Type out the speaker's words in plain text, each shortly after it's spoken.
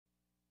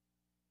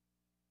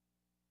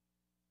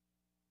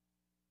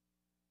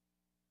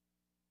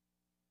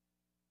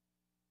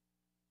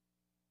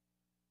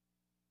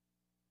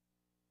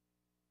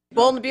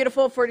Bold and the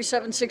Beautiful,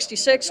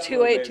 4766,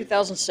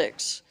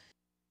 28-2006.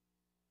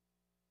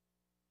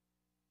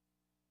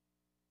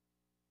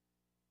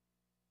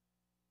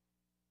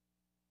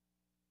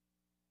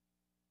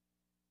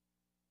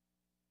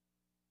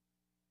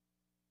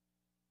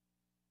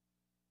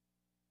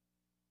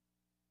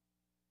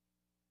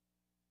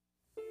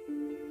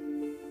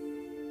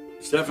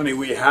 Stephanie,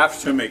 we have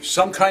to make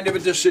some kind of a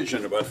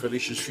decision about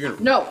Felicia's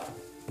funeral. No.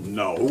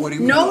 No? What do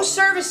you mean? No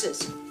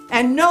services.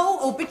 And no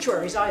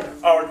obituaries either.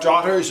 Our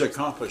daughter's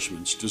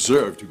accomplishments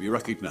deserve to be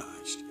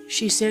recognized.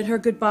 She said her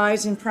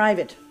goodbyes in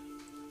private.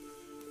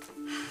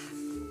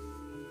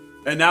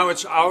 And now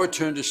it's our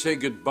turn to say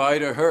goodbye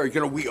to her. You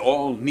know, we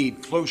all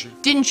need closure.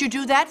 Didn't you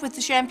do that with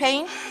the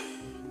champagne?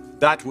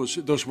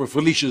 Those were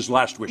Felicia's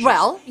last wishes.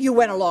 Well, you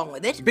went along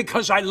with it.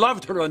 Because I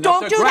loved her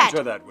enough to grant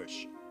her that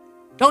wish.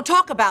 Don't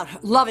talk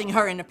about loving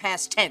her in the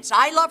past tense.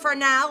 I love her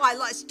now, I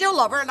still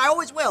love her, and I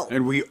always will.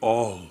 And we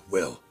all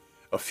will.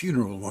 A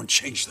funeral won't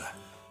change that.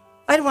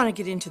 I don't want to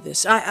get into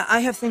this. I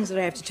have things that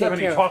I have to take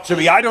Stephanie, care of. talk to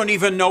me. I don't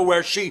even know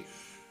where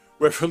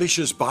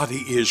Felicia's body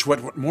is,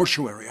 what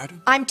mortuary.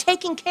 I'm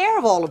taking care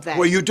of all of that.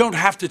 Well, you don't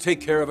have to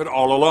take care of it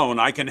all alone.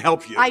 I can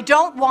help you. I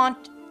don't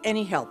want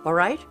any help, all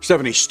right?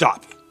 Stephanie,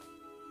 stop.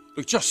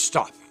 Look, just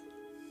stop.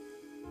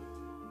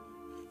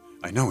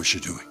 I know what you're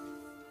doing.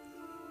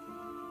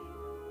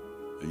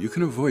 You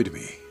can avoid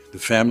me, the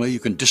family. You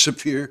can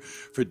disappear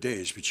for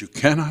days, but you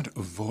cannot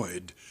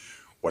avoid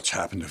what's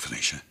happened to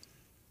Felicia.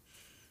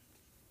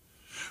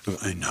 Look,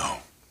 I know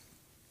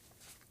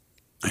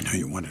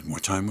you wanted more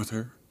time with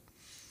her,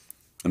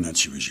 and that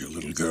she was your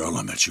little girl,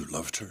 and that you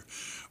loved her.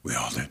 We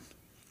all did.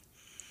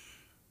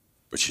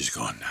 But she's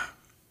gone now.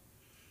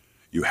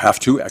 You have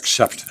to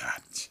accept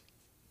that.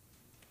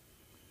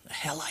 The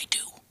hell I do.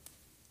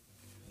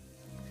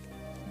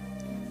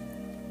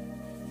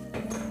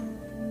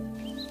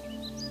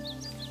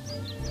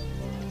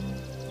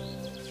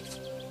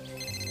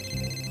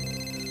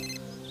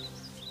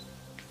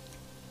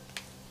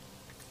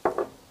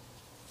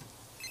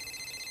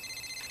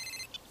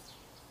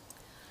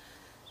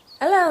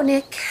 Hello,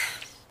 Nick.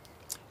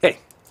 Hey,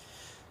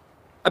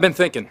 I've been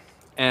thinking,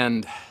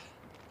 and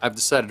I've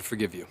decided to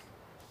forgive you.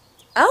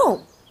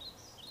 Oh,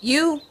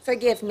 you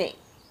forgive me.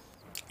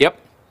 Yep,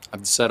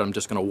 I've decided I'm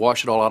just going to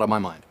wash it all out of my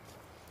mind.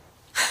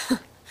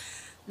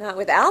 Not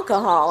with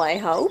alcohol, I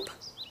hope.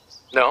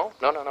 No.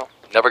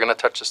 Never going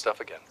to touch this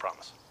stuff again,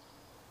 promise.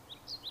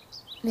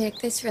 Nick,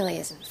 this really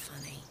isn't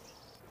funny.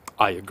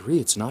 I agree,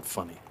 it's not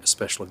funny,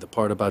 especially the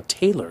part about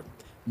Taylor.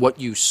 What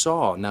you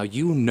saw, now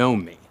you know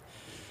me.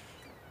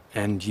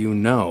 And you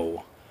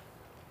know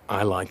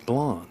I like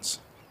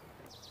blondes.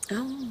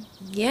 Oh,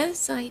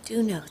 yes, I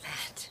do know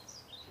that.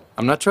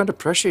 I'm not trying to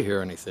pressure you here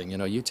or anything. You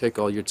know, you take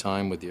all your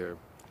time with your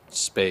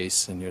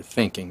space and your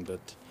thinking,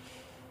 but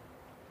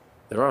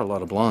there are a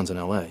lot of blondes in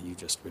L.A. You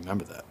just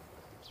remember that.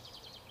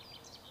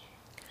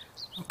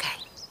 Okay,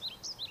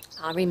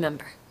 I'll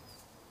remember.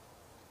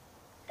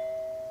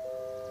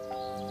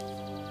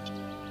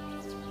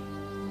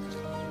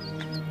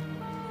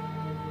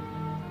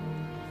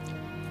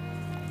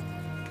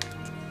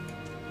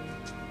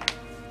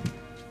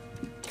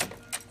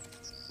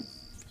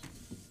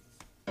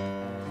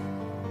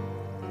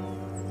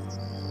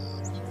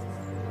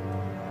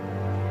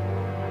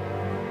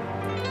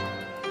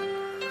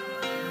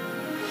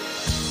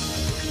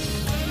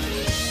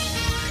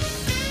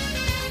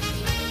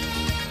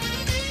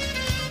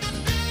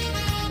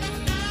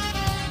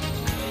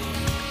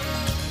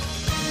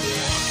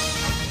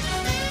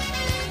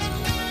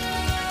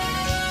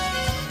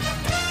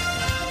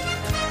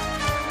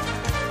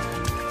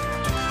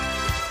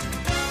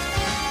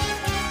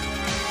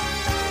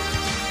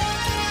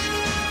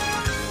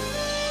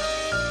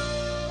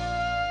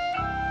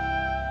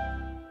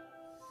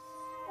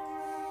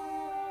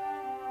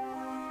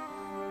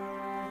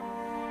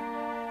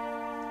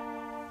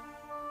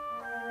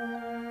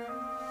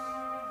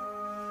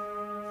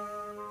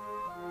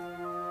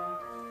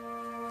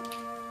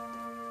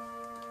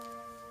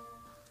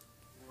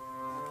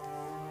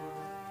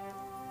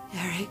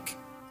 Eric.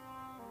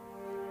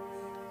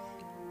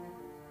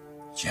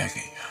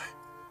 Jackie.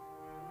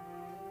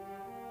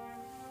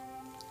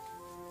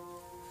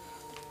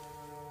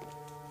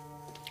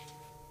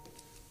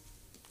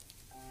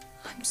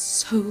 I'm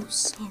so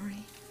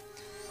sorry.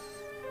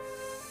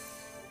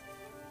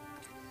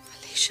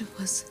 Felicia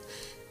was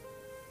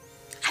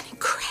an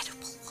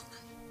incredible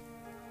woman.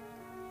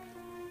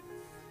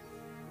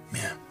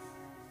 Yeah,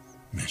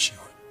 she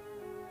was.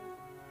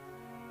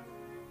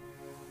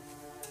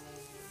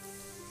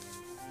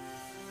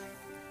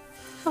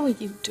 How are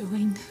you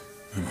doing?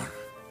 I'm all right.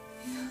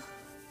 Yeah.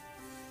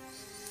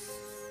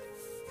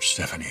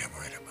 Stephanie, I'm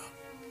worried about.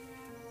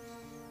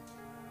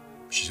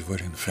 She's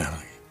avoiding the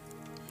family.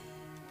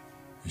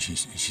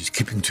 She's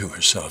keeping to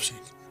herself.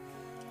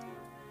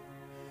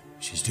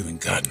 She's doing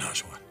God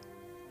knows what.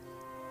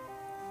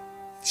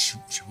 She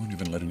won't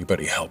even let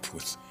anybody help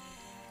with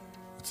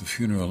the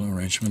funeral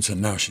arrangements,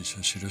 and now she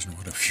says she doesn't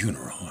want a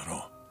funeral at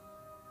all.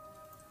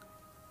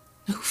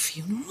 No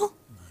funeral?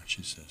 No,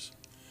 she says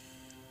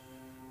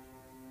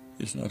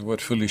is not what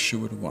Felicia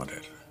would have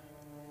wanted.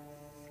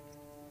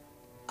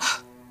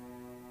 I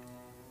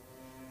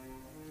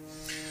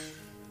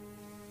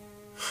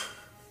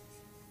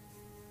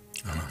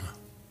don't know.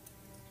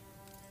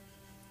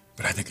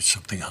 But I think it's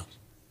something else.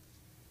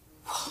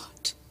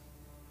 What?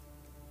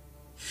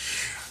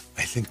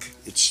 I think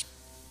it's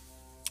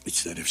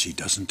that if she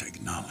doesn't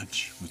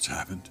acknowledge what's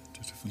happened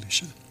to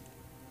Felicia,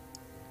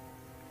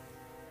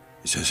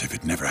 it's as if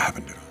it never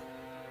happened at all.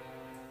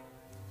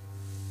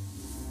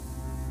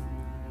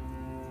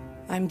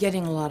 I'm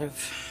getting a lot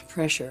of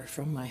pressure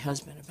from my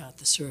husband about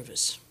the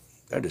service.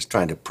 They're just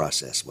trying to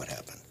process what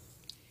happened.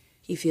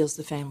 He feels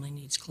the family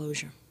needs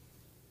closure.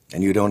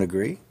 And you don't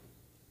agree?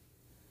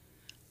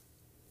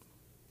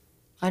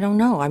 I don't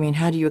know. I mean,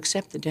 how do you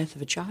accept the death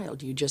of a child?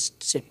 Do you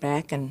just sit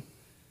back and...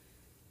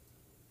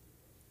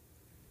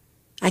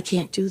 I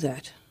can't do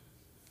that.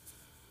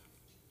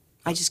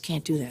 I just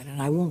can't do that,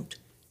 and I won't.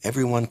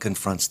 Everyone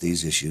confronts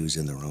these issues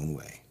in their own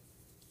way.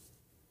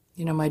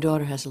 You know, my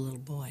daughter has a little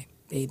boy,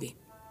 baby.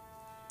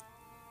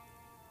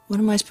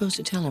 What am I supposed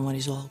to tell him when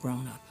he's all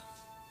grown up?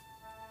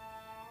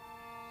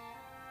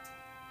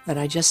 That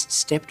I just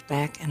stepped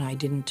back and I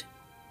didn't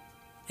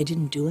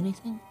do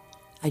anything?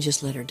 I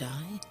just let her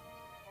die?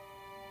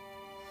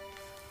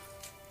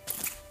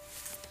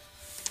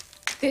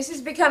 This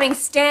is becoming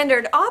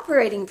standard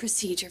operating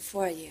procedure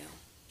for you.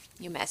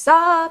 You mess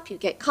up, you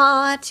get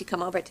caught, you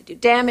come over to do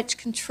damage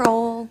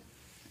control.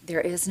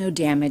 There is no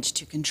damage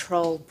to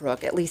control,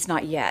 Brooke, at least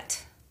not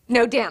yet.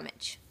 No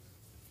damage.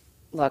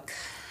 Look,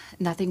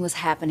 nothing was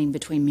happening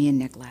between me and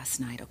Nick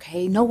last night,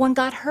 okay? No one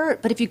got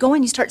hurt, but if you go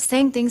and you start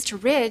saying things to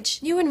Ridge...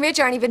 You and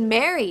Ridge aren't even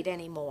married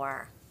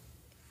anymore.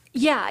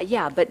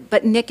 Yeah,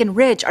 but Nick and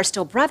Ridge are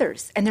still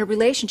brothers, and their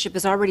relationship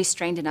is already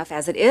strained enough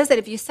as it is that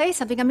if you say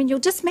something, I mean, you'll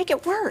just make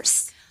it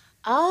worse.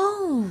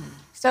 Oh,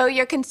 so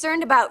you're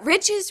concerned about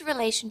Ridge's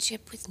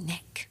relationship with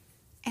Nick.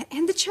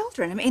 And the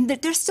children. I mean,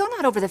 they're still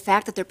not over the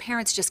fact that their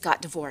parents just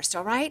got divorced,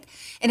 all right?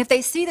 And if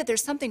they see that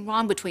there's something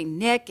wrong between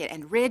Nick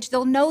and Ridge,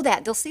 they'll know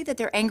that. They'll see that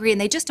they're angry,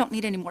 and they just don't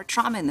need any more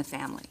trauma in the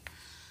family.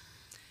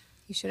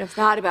 You should have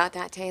thought about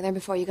that, Taylor,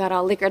 before you got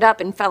all liquored up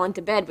and fell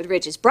into bed with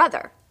Ridge's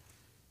brother.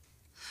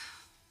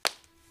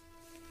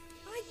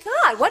 My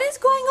God, what is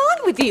going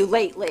on with you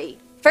lately?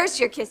 First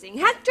you're kissing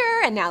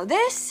Hector, and now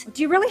this.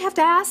 Do you really have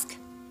to ask?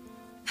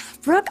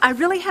 Brooke, I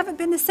really haven't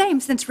been the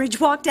same since Ridge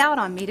walked out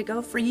on me to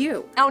go for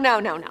you. Oh, no.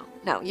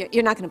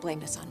 You're not going to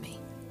blame this on me.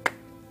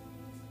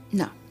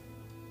 No,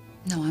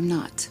 I'm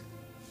not.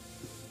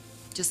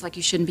 Just like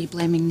you shouldn't be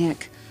blaming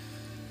Nick.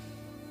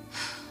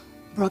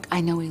 Brooke, I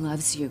know he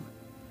loves you.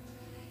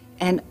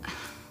 And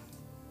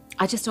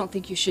I just don't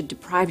think you should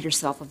deprive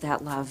yourself of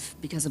that love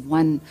because of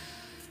one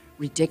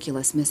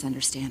ridiculous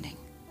misunderstanding.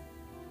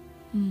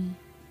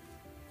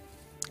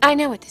 I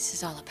know what this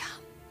is all about.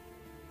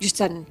 Your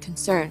sudden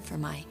concern for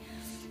my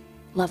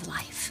love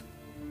life.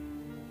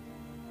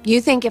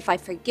 You think if I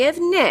forgive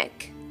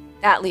Nick,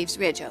 that leaves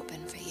Ridge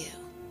open for you.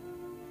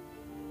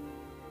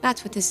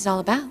 That's what this is all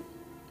about,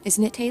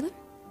 isn't it, Taylor?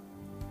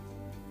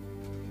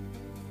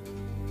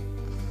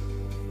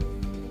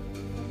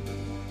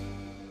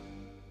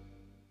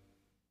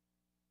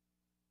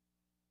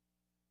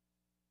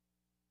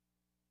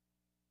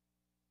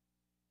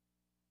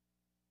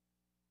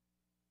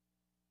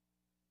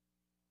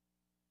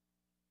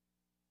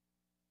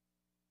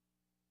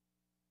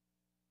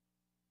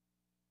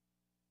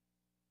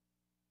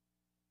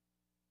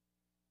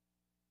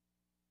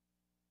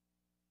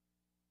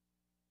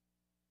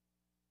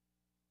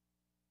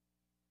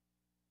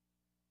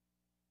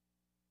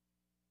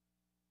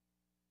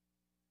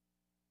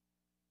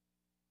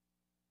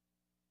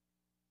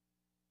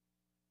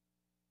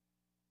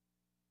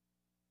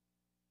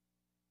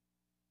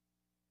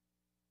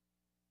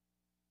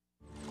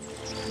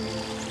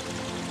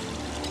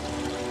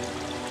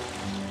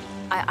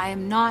 I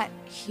am not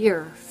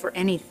here for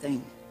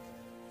anything.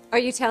 Are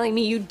you telling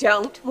me you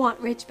don't want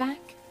Ridge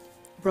back?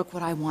 Brooke,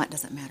 what I want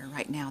doesn't matter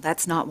right now.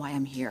 That's not why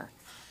I'm here.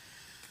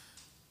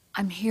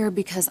 I'm here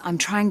because I'm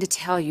trying to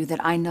tell you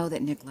that I know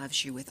that Nick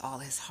loves you with all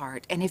his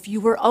heart. And if you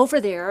were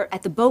over there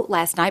at the boat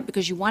last night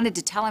because you wanted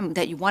to tell him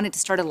that you wanted to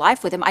start a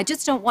life with him, I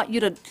just don't want you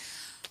to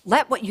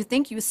let what you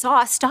think you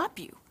saw stop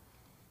you.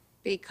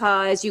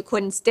 Because you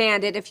couldn't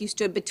stand it if you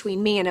stood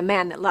between me and a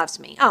man that loves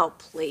me. Oh,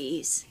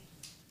 please.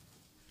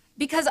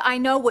 Because I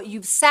know what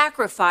you've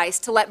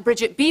sacrificed to let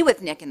Bridget be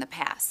with Nick in the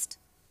past.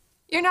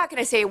 You're not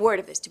going to say a word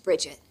of this to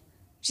Bridget.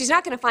 She's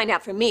not going to find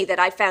out from me that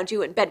I found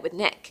you in bed with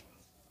Nick.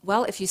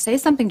 Well, if you say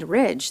something to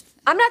Ridge...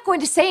 I'm not going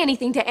to say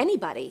anything to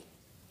anybody.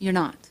 You're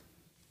not.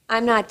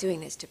 I'm not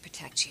doing this to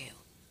protect you.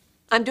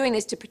 I'm doing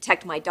this to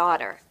protect my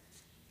daughter.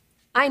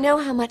 I know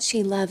how much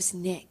she loves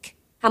Nick,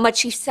 how much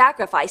she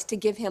sacrificed to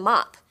give him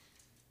up.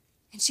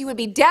 And she would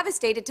be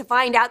devastated to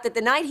find out that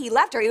the night he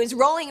left her, he was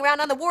rolling around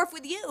on the wharf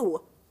with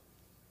you.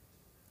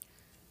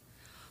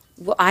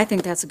 Well, I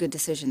think that's a good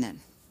decision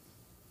then,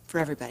 for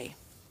everybody.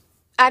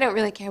 I don't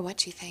really care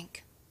what you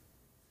think.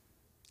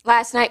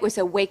 Last night was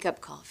a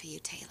wake-up call for you,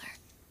 Taylor.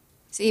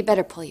 So you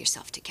better pull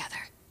yourself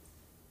together.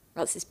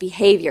 or else this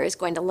behavior is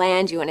going to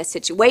land you in a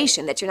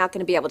situation that you're not going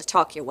to be able to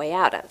talk your way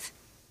out of.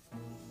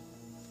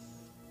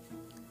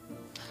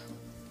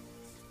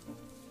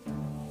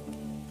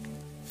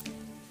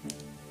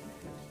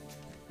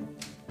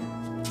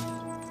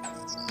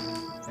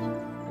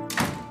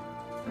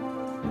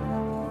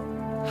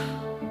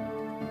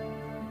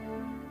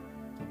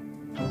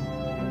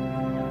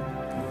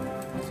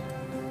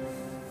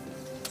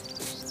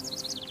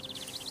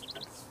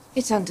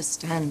 It's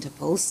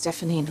understandable,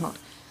 Stephanie not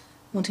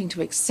wanting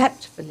to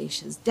accept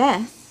Felicia's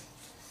death.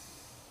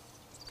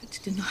 But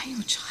to deny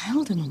your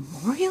child a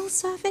memorial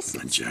service?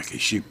 And Jackie,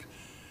 she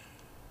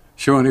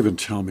won't even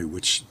tell me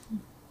which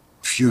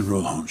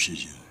funeral home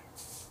she's using.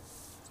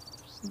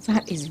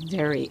 That is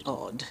very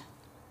odd.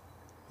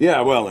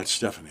 Yeah, well, it's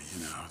Stephanie,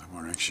 you know. The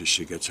more anxious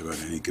she gets about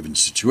any given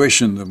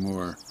situation, the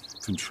more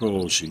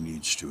control she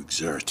needs to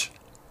exert.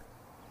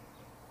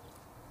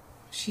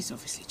 She's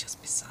obviously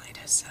just beside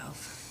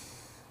herself.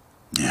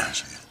 Yeah,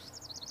 she is.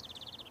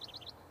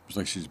 It's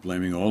like she's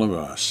blaming all of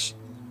us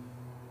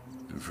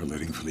for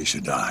letting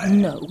Felicia die.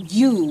 No,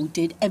 you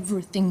did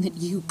everything that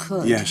you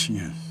could. Yes.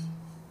 Yeah,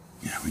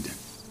 we did.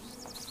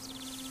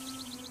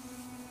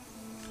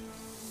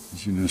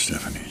 As you know,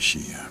 Stephanie,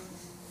 she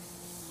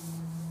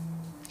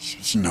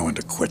doesn't know when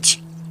to quit.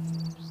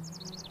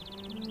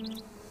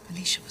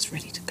 Felicia was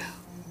ready to go.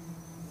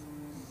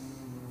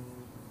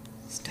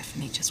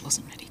 Stephanie just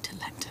wasn't ready to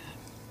let her.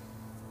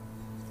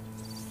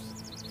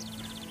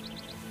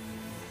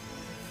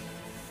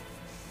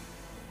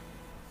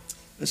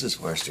 Mrs.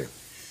 Forrester,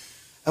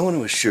 I want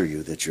to assure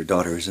you that your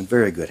daughter is in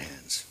very good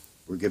hands.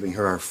 We're giving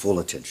her our full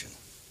attention.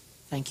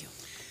 Thank you.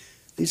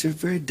 These are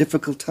very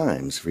difficult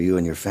times for you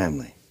and your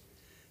family,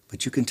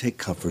 but you can take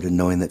comfort in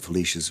knowing that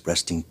Felicia's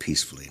resting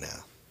peacefully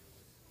now.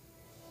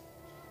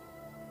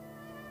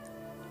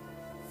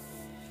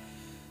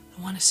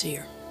 I want to see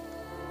her.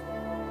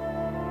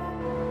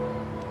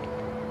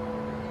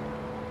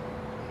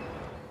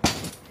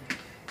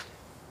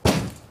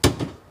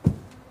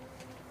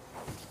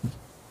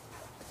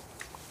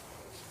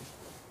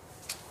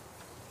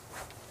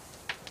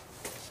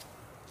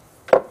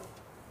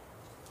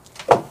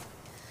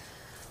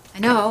 I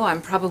know,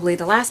 I'm probably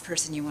the last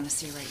person you want to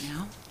see right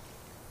now.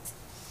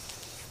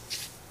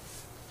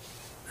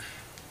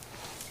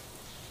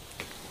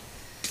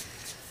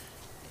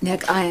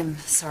 Nick, I am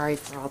sorry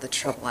for all the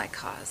trouble I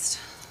caused.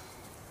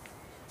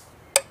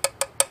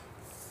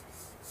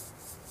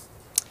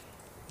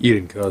 You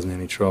didn't cause me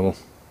any trouble.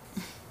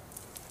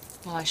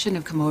 Well, I shouldn't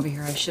have come over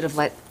here. I should have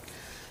let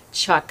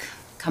Chuck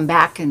come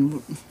back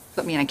and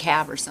put me in a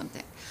cab or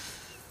something.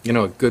 You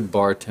know, a good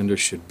bartender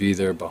should be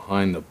there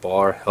behind the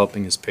bar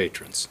helping his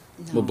patrons.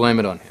 No. We'll blame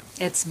it on him.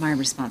 It's my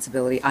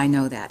responsibility. I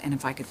know that. And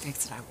if I could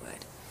fix it, I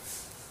would.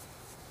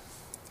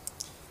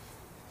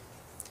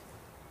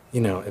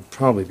 You know, it'd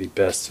probably be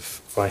best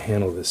if I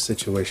handle this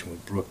situation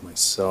with Brooke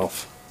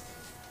myself.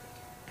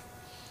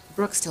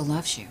 Brooke still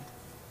loves you.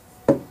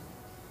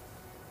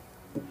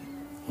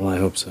 Well, I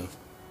hope so.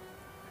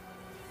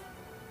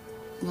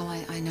 Well,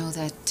 I know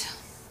that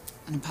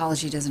an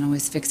apology doesn't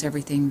always fix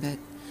everything, but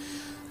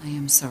I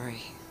am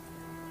sorry.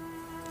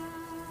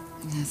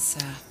 And that's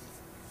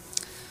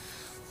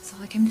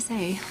all I came to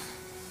say.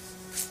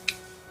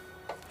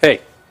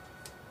 Hey!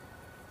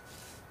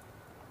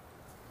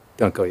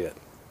 Don't go yet.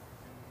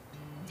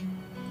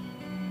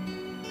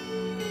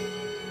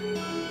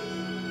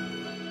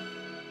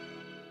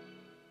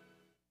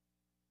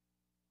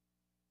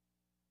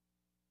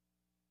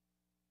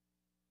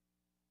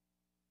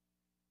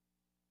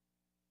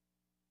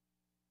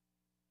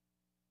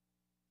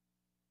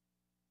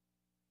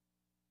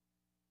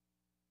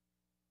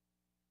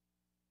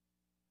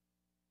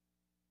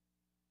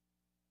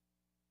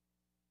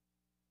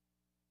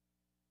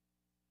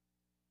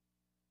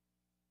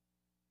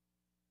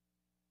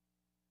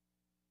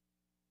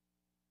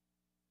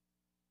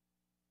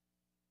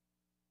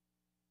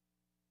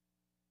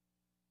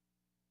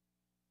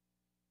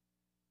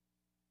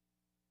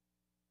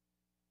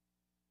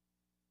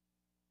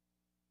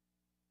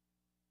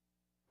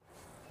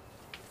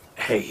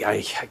 Hey,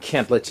 I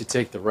can't let you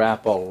take the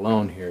rap all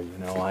alone here, you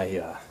know.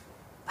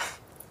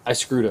 I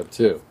screwed up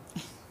too.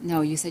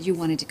 No, you said you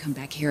wanted to come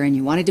back here and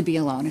you wanted to be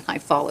alone, and I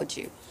followed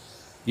you.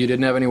 You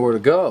didn't have anywhere to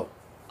go.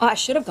 Oh, I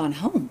should have gone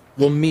home.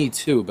 Well, me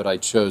too, but I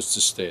chose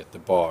to stay at the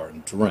bar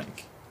and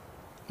drink.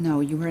 No,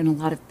 you were in a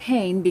lot of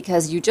pain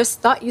because you just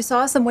thought you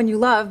saw someone you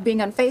loved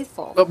being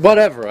unfaithful. But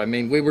whatever, I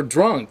mean, we were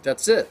drunk,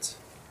 that's it.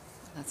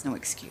 That's no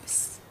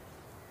excuse.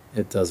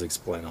 It does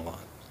explain a lot.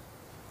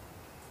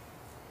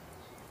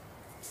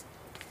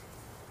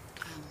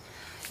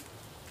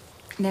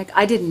 Nick,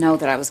 I didn't know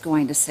that I was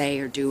going to say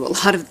or do a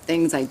lot of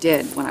things I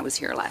did when I was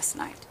here last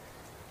night.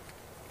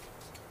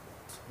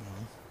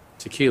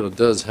 Tequila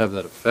does have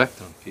that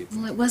effect on people.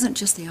 Well, it wasn't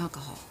just the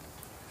alcohol.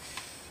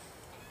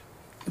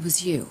 It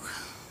was you.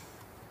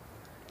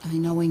 I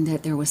mean, knowing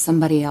that there was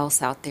somebody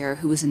else out there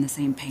who was in the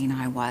same pain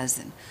I was,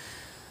 and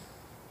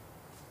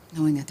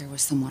knowing that there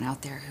was someone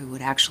out there who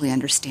would actually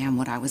understand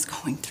what I was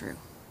going through.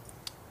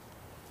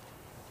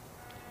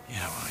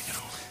 Yeah, well, you know,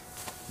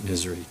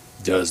 Misery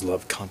does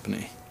love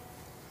company.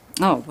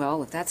 Oh,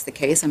 well, if that's the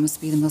case, I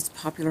must be the most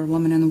popular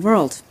woman in the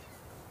world.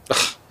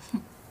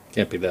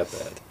 Can't be that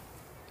bad.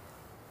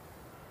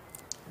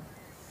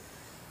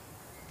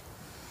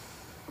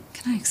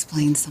 Can I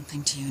explain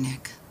something to you,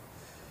 Nick?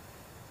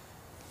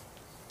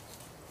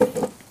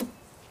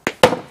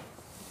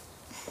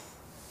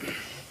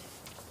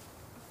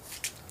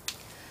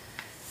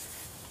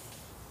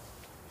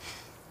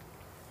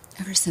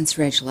 Ever since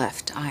Reg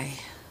left,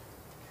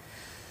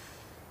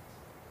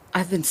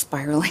 I've been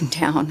spiraling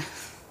down.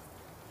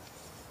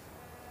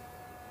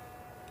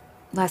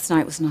 Last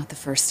night was not the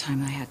first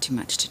time I had too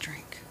much to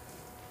drink.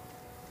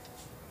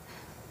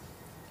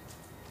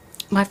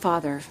 My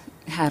father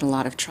had a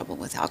lot of trouble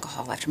with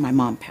alcohol after my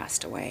mom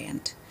passed away,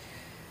 and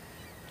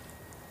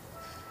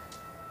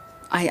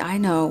I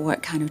know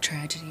what kind of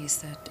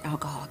tragedies that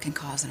alcohol can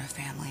cause in a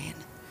family,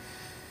 and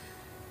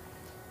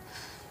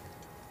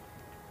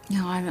you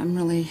know, I'm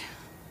really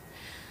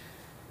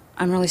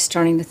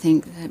starting to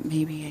think that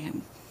maybe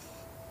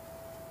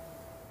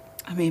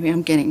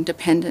I'm getting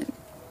dependent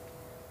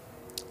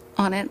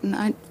on it, and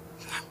I'm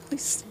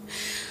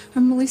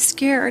really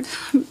scared.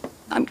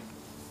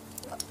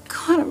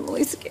 God, I'm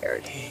really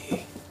scared.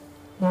 Hey,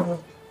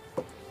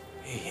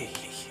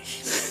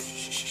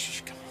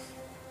 shh, come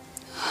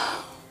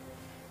on.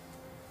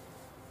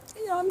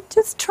 You know, I'm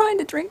just trying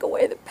to drink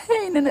away the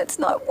pain, and it's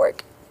not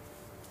working.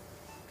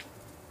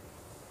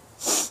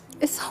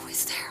 It's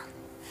always there.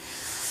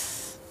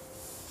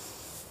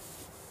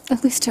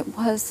 At least it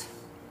was.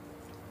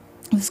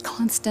 It was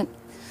constant,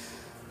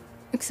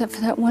 except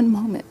for that one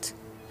moment.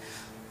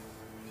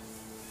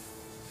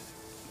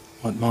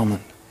 What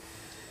moment?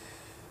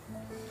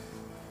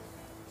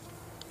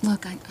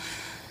 Look,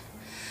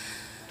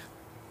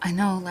 I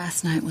know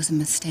last night was a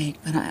mistake,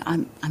 but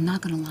I'm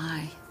not gonna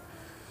lie.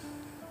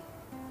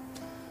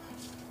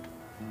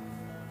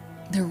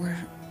 There were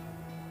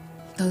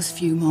those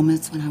few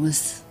moments when I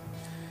was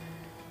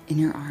in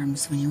your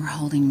arms, when you were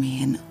holding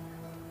me, and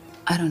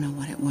I don't know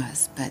what it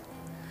was, but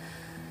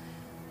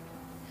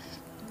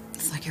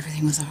it's like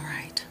everything was all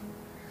right.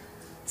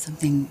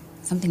 Something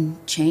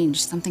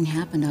changed, something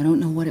happened. I don't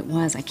know what it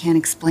was. I can't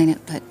explain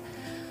it, but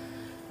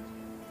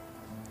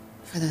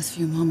for those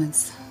few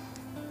moments,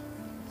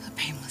 the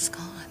pain was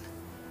gone.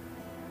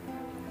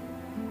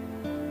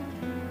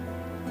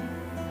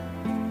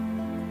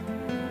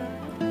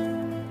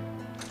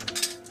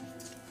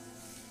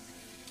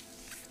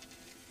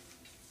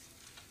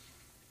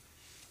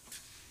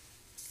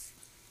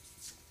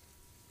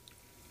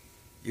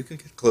 You can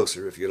get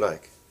closer if you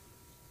like.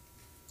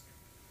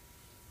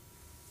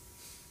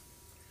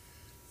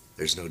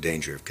 There's no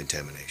danger of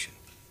contamination.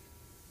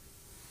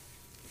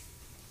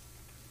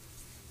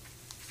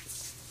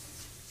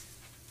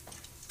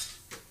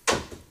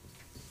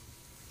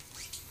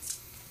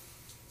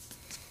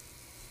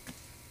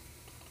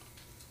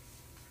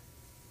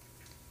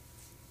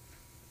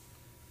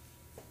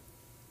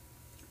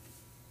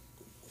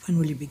 When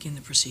will you begin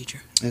the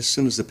procedure? As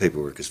soon as the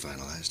paperwork is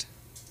finalized.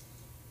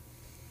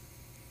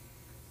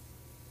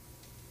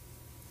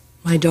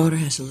 My daughter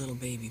has a little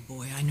baby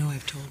boy. I know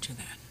I've told you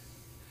that.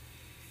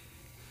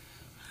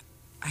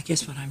 I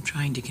guess what I'm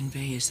trying to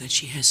convey is that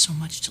she has so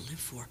much to live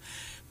for.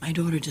 My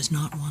daughter does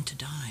not want to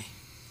die.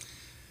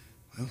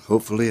 Well,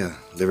 hopefully a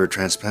liver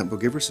transplant will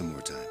give her some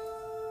more time.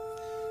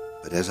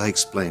 But as I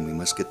explained, we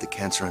must get the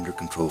cancer under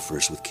control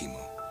first with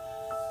chemo.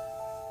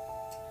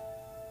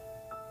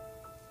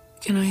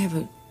 Can I have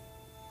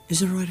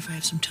Is it all right if I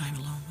have some time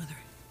alone with her?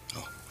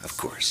 Oh, of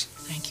course.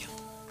 Thank you.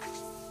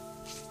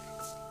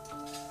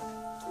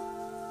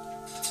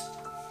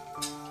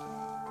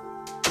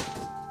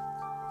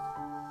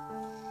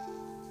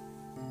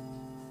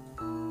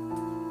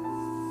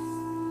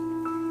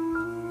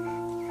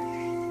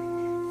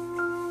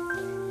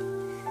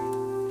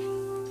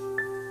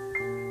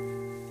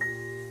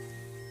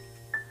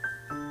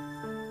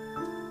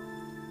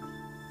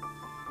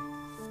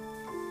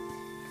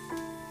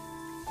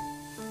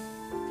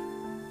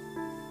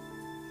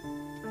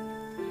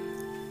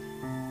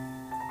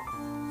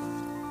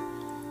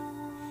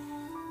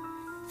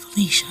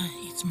 Felicia,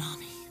 it's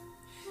Mommy.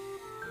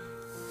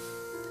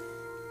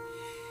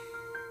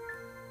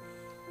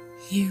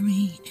 Hear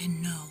me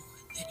and know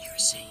that you're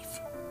safe.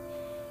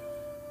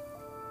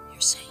 You're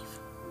safe.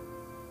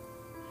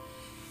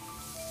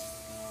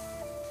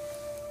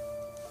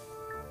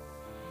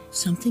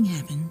 Something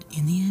happened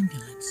in the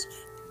ambulance.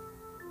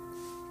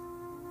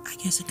 I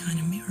guess a kind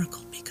of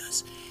miracle,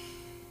 because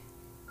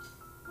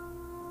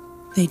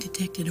they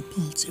detected a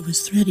pulse. It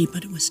was thready,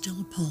 but it was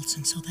still a pulse,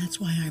 and so that's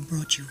why I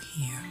brought you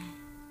here.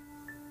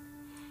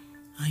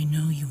 I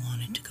know you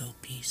wanted to go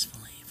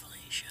peacefully,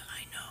 Felicia.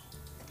 I know.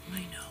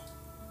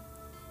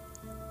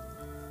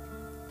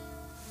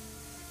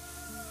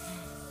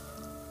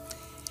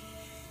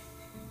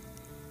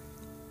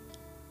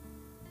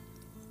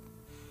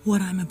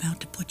 What I'm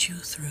about to put you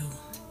through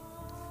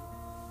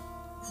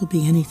will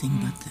be anything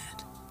but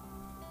that.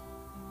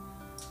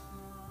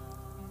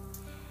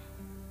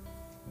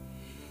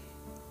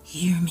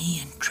 Hear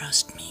me and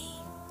trust me.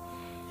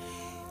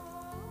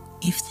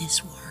 If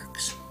this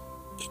works,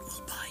 it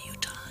will buy you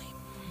time.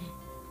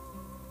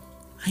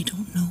 I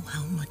don't know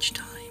how much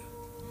time.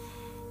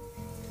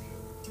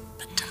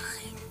 But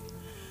time.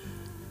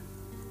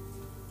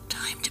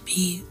 Time to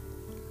be...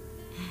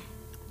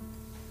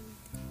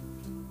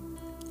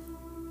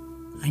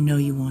 I know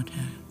you want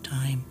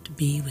time to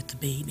be with the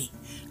baby.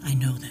 I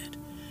know that.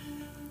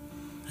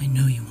 I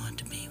know you want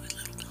to be